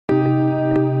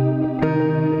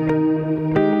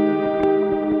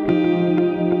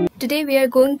Today we are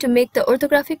going to make the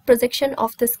orthographic projection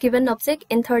of this given object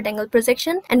in third angle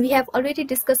projection, and we have already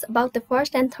discussed about the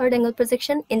first and third angle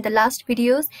projection in the last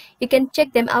videos. You can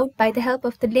check them out by the help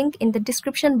of the link in the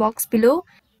description box below.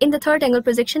 In the third angle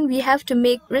projection, we have to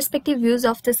make respective views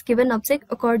of this given object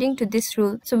according to this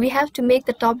rule. So we have to make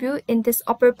the top view in this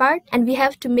upper part, and we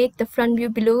have to make the front view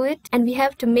below it, and we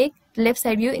have to make the left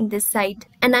side view in this side.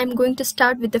 And I'm going to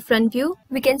start with the front view.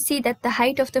 We can see that the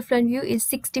height of the front view is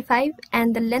 65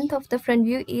 and the length of the front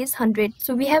view is 100.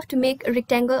 So we have to make a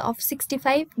rectangle of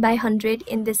 65 by 100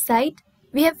 in this side.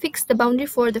 We have fixed the boundary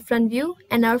for the front view,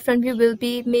 and our front view will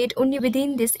be made only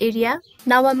within this area.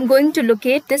 Now I'm going to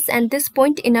locate this and this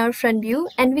point in our front view,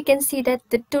 and we can see that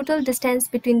the total distance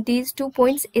between these 2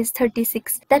 points is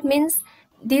 36. That means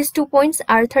these 2 points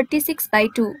are 36 by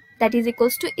 2. That is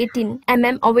equals to 18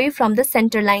 mm away from the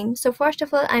center line. So first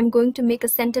of all, I'm going to make a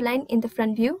center line in the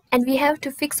front view, and we have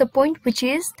to fix a point which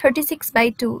is 36 by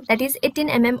 2. That is 18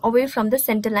 mm away from the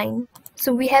center line.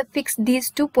 So we have fixed these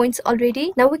 2 points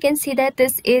already. Now we can see that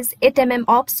this is 8 mm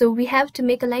off. So we have to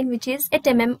make a line which is 8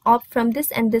 mm off from this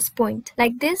and this point,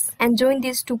 like this, and join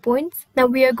these 2 points. Now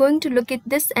we are going to locate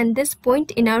this and this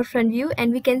point in our front view,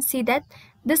 and we can see that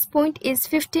this point is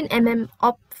 15 mm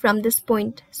up from this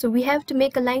point. So we have to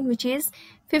make a line which is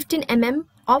 15 mm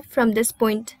up from this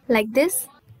point, like this.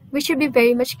 We should be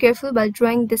very much careful while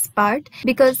drawing this part,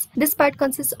 because this part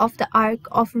consists of the arc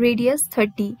of radius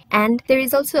 30, and there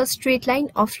is also a straight line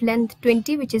of length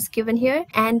 20 which is given here,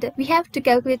 and we have to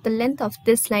calculate the length of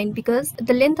this line because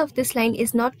the length of this line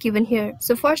is not given here.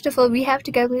 So first of all, we have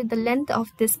to calculate the length of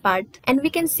this part, and we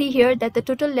can see here that the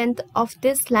total length of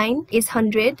this line is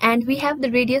 100, and we have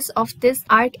the radius of this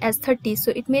arc as 30.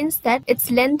 So it means that its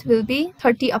length will be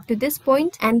 30 up to this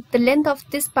point, and the length of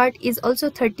this part is also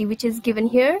 30 which is given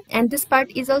here, and this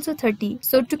part is also 30.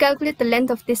 So to calculate the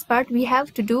length of this part, we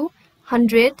have to do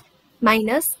 100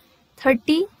 minus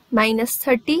 30 minus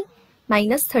 30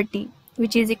 minus 30,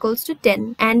 which is equals to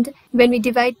 10. And when we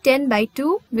divide 10 by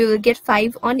 2, we will get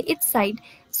 5 on each side.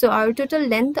 So our total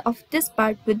length of this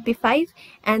part would be 5,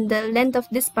 and the length of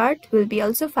this part will be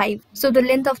also 5. So the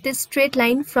length of this straight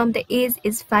line from the edge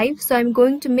is 5. So I'm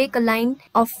going to make a line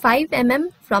of 5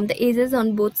 mm from the edges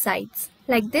on both sides,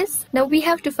 like this. Now we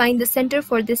have to find the center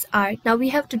for this arc. Now we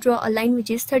have to draw a line which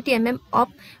is 30 mm up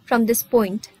from this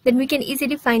point. Then we can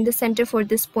easily find the center for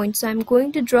this point. So I'm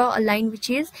going to draw a line which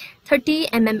is 30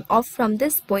 mm off from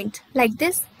this point, like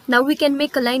this. Now we can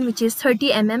make a line which is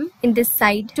 30 mm in this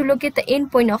side to locate the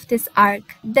end point of this arc.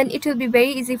 Then it will be very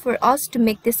easy for us to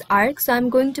make this arc. So I'm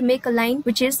going to make a line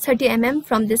which is 30 mm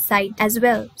from this side as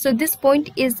well. So this point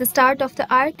is the start of the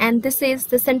arc, and this is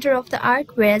the center of the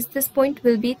arc, whereas this point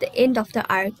will be the end of the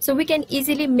arc. So we can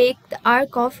easily make the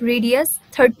arc of radius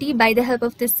 30 by the help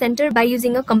of this center by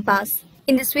using a compass.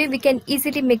 In this way, we can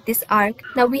easily make this arc.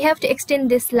 Now we have to extend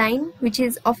this line which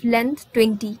is of length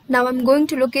 20. Now I'm going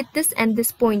to locate this and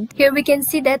this point. Here we can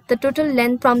see that the total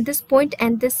length from this point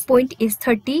and this point is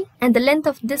 30, and the length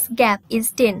of this gap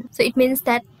is 10. So it means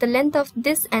that the length of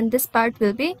this and this part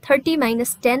will be 30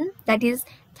 minus 10, that is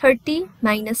 30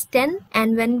 minus 10,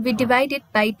 and when we divide it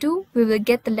by 2, we will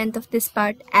get the length of this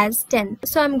part as 10.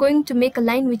 So I'm going to make a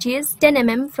line which is 10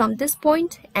 mm from this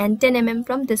point and 10 mm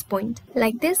from this point,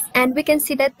 like this. And we can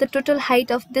see that the total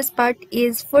height of this part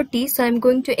is 40. So I'm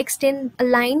going to extend a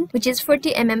line which is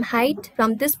 40 mm height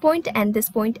from this point and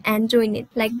join it,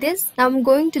 like this. Now I'm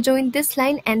going to join this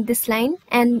line,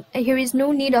 and here is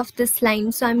no need of this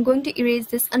line. So I'm going to erase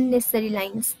this unnecessary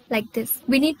lines, like this.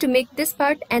 We need to make this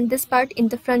part and this part in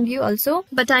the front view also,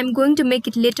 but I'm going to make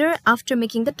it later after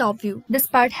making the top view. This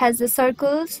part has the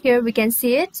circles, here we can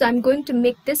see it, so I'm going to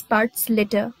make this parts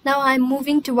later. Now I'm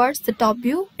moving towards the top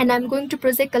view, and I'm going to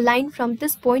project a line from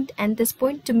this point and this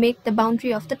point to make the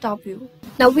boundary of the top view.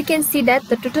 Now we can see that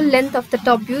the total length of the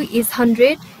top view is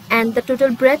 100 and the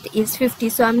total breadth is 50.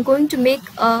 So I'm going to make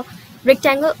a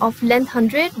rectangle of length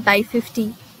 100 by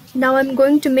 50. Now I'm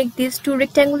going to make these 2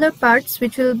 rectangular parts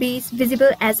which will be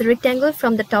visible as a rectangle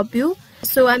from the top view.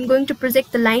 So I'm going to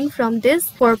project the line from these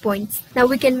 4 points. Now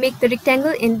we can make the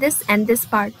rectangle in this and this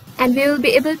part, and we will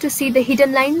be able to see the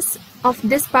hidden lines of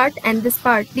this part and this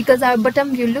part because our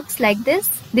bottom view looks like this.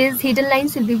 These hidden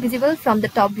lines will be visible from the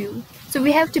top view. So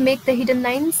we have to make the hidden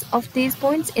lines of these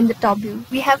points in the top view.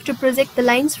 We have to project the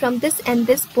lines from this and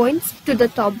this points to the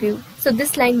top view. So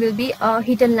this line will be a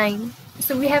hidden line.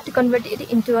 So we have to convert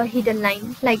it into a hidden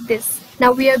line, like this.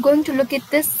 Now we are going to look at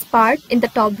this part in the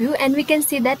top view, and we can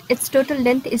see that its total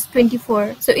length is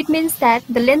 24. So it means that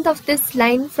the length of this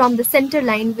line from the center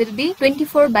line will be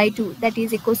 24 by 2, that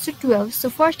is equals to 12.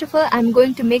 So first of all, I'm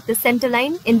going to make the center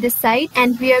line in this side,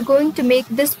 and we are going to make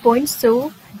this point.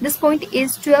 So this point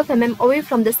is 12 mm away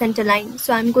from the center line.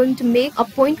 So I'm going to make a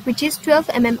point which is 12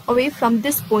 mm away from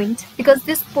this point, because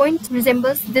this point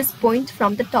resembles this point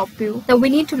from the top view. Now we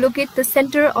need to locate the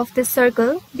center of this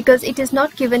circle because it is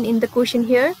not given in the question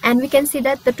here, and we can see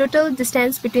that the total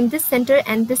distance between this center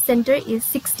and this center is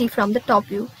 60 from the top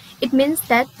view. It means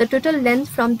that the total length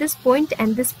from this point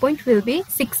and this point will be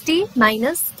 60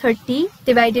 minus 30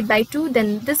 divided by 2,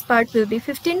 then this part will be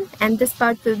 15 and this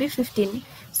part will be 15.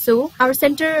 So our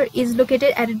center is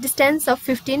located at a distance of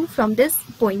 15 from this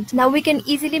point. Now we can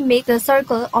easily make the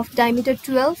circle of diameter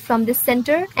 12 from this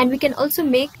center, and we can also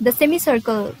make the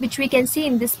semicircle which we can see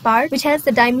in this part, which has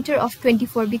the diameter of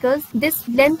 24, because this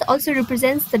length also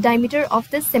represents the diameter of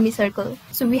this semicircle.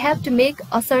 So we have to make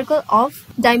a circle of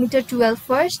diameter 12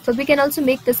 first. So we can also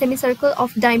make the semicircle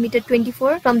of diameter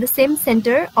 24 from the same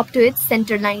center up to its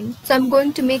center line. So I'm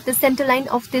going to make the center line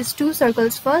of these two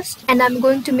circles first, and I'm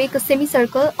going to make a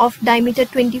semicircle of diameter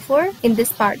 24 in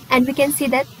this part, and we can see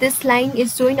that this line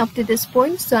is joined up to this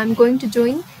point. So I'm going to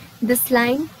join this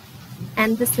line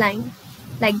and this line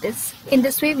like this. In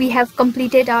this way we have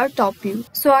completed our top view.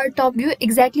 So our top view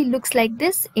exactly looks like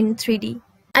this in 3D.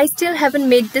 I still haven't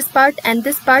made this part and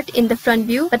this part in the front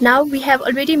view, but now we have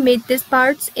already made these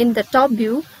parts in the top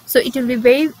view. So it will be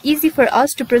very easy for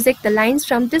us to project the lines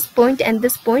from this point and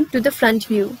this point to the front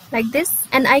view like this.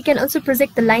 And I can also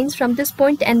project the lines from this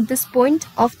point and this point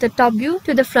of the top view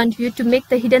to the front view to make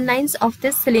the hidden lines of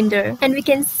this cylinder. And we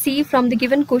can see from the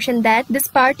given question that this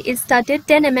part is started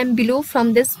 10 mm below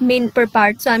from this main upper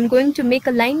part. So I'm going to make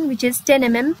a line which is 10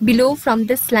 mm below from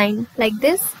this line like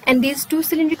this. And these two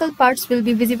cylindrical parts will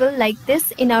be visible like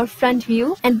this in our front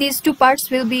view. And these two parts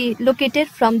will be located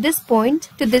from this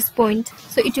point to this point.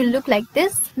 So it will look like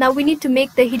this. Now we need to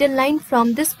make the hidden line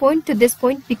from this point to this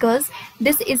point, because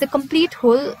this is a complete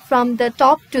hole from the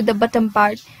top to the bottom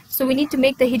part. So we need to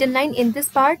make the hidden line in this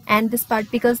part and this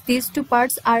part, because these two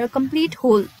parts are a complete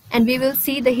whole, and we will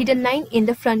see the hidden line in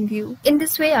the front view. In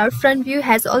this way our front view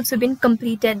has also been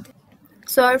completed.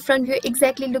 So our front view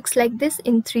exactly looks like this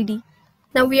in 3D.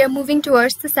 Now we are moving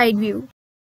towards the side view.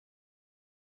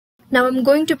 Now I'm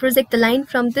going to project the line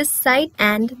from this side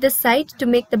and this side to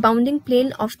make the bounding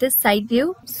plane of this side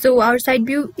view. So our side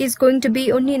view is going to be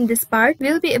only in this part.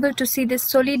 We'll be able to see this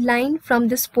solid line from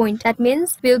this point. That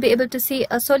means we'll be able to see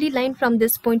a solid line from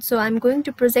this point. So I'm going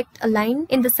to project a line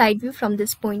in the side view from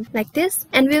this point like this.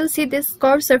 And we'll see this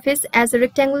curved surface as a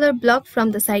rectangular block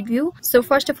from the side view. So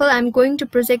first of all, I'm going to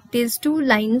project these two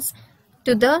lines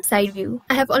to the side view.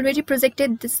 I have already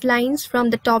projected these lines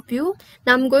from the top view.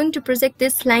 Now I'm going to project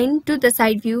this line to the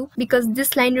side view, because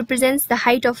this line represents the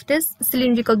height of this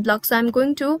cylindrical block. So I'm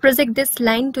going to project this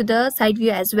line to the side view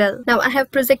as well. Now I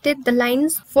have projected the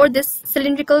lines for this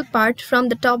cylindrical part from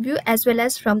the top view as well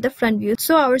as from the front view.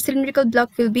 So our cylindrical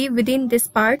block will be within this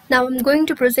part. Now I'm going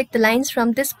to project the lines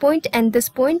from this point and this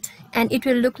point, and it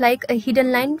will look like a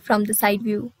hidden line from the side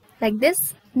view like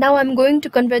this. Now I'm going to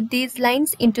convert these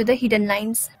lines into the hidden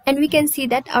lines, and we can see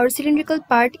that our cylindrical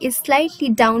part is slightly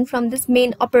down from this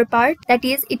main upper part, that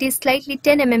is, it is slightly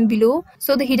 10 mm below.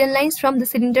 So the hidden lines from the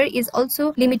cylinder is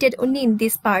also limited only in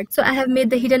this part. So I have made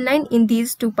the hidden line in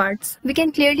these two parts. We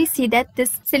can clearly see that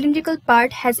this cylindrical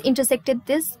part has intersected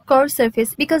this curved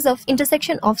surface. Because of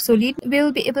intersection of solid, we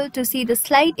will be able to see the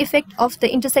slight effect of the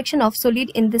intersection of solid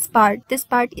in this part. This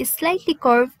part is slightly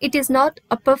curved. It is not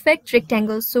a perfect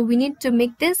rectangle, so we need to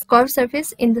make this curved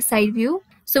surface in the side view.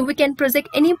 So we can project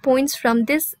any points from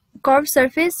this curved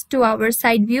surface to our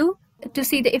side view to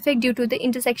see the effect due to the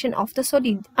intersection of the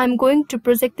solid. I'm going to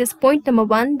project this point number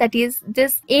 1, that is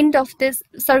this end of this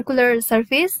circular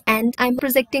surface, and I'm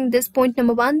projecting this point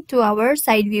number 1 to our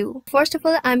side view. First of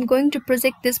all, I'm going to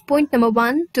project this point number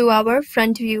 1 to our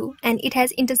front view, and it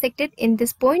has intersected in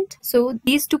this point. So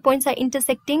these two points are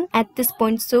intersecting at this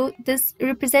point, so this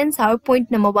represents our point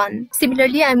number 1.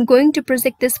 Similarly, I'm going to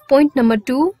project this point number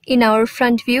 2 in our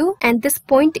front view, and this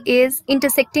point is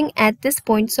intersecting at this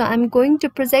point, so I'm going to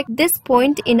project this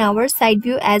point in our side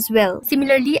view as well.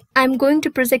 Similarly, I'm going to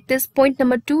project this point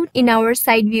number 2 in our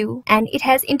side view, and it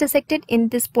has intersected in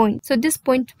this point. So this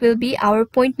point will be our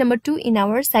point number 2 in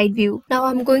our side view. Now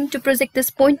I'm going to project this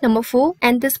point number 4,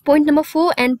 and this point number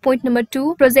 4 and point number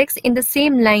 2 projects in the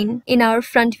same line in our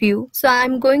front view. So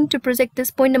I'm going to project this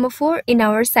point number 4 in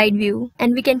our side view,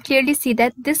 and we can clearly see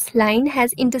that this line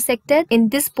has intersected in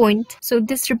this point. So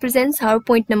this represents our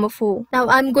point number 4. Now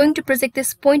I'm going to project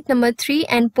this point number 3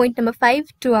 and point number 5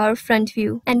 to our front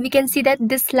view. And we can see that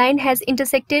this line has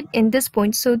intersected in this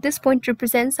point. So this point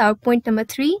represents our point number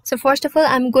 3. So first of all,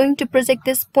 I'm going to project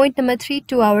this point number 3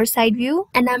 to our side view.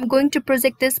 And I'm going to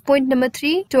project this point number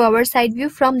 3 to our side view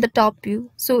from the top view.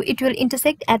 So it will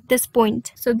intersect at this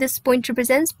point. So this point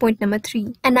represents point number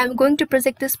 3. And I'm going to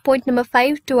project this point number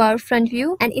 5 to our front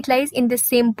view. And it lies in the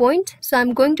same point. So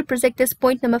I'm going to project this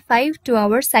point number 5 to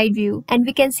our side view. And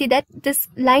we can see that this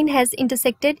line has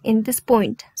intersected in this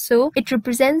point. So it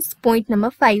represents point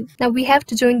number 5. Now we have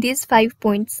to join these 5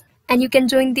 points. And you can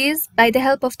join these by the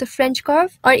help of the French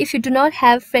curve, or if you do not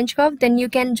have French curve, then you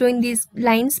can join these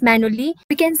lines manually.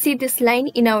 We can see this line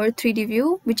in our 3D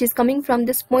view, which is coming from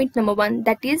this point number 1,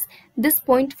 that is this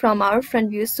point from our front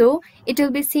view. So it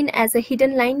will be seen as a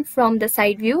hidden line from the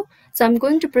side view. So I'm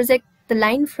going to project the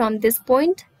line from this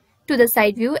point to the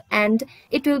side view, and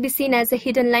it will be seen as a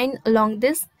hidden line along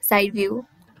this side view.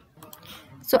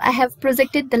 So I have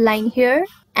projected the line here,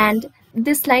 and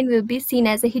this line will be seen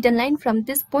as a hidden line from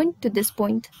this point to this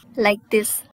point, like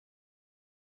this.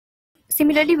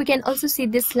 Similarly, we can also see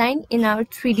this line in our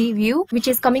 3D view, which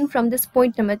is coming from this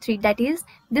point number 3, that is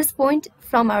this point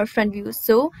from our front view.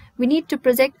 So we need to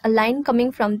project a line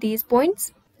coming from these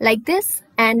points like this,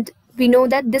 and we know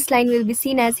that this line will be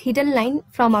seen as hidden line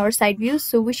from our side view.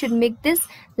 So we should make this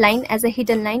line as a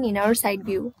hidden line in our side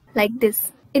view, like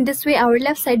this. In this way, our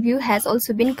left side view has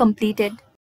also been completed.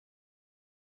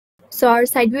 So our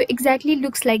side view exactly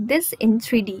looks like this in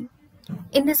 3D.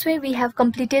 In this way, we have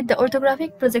completed the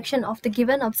orthographic projection of the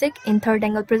given object in third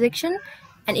angle projection.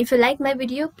 And if you like my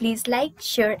video, please like,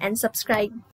 share and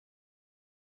subscribe.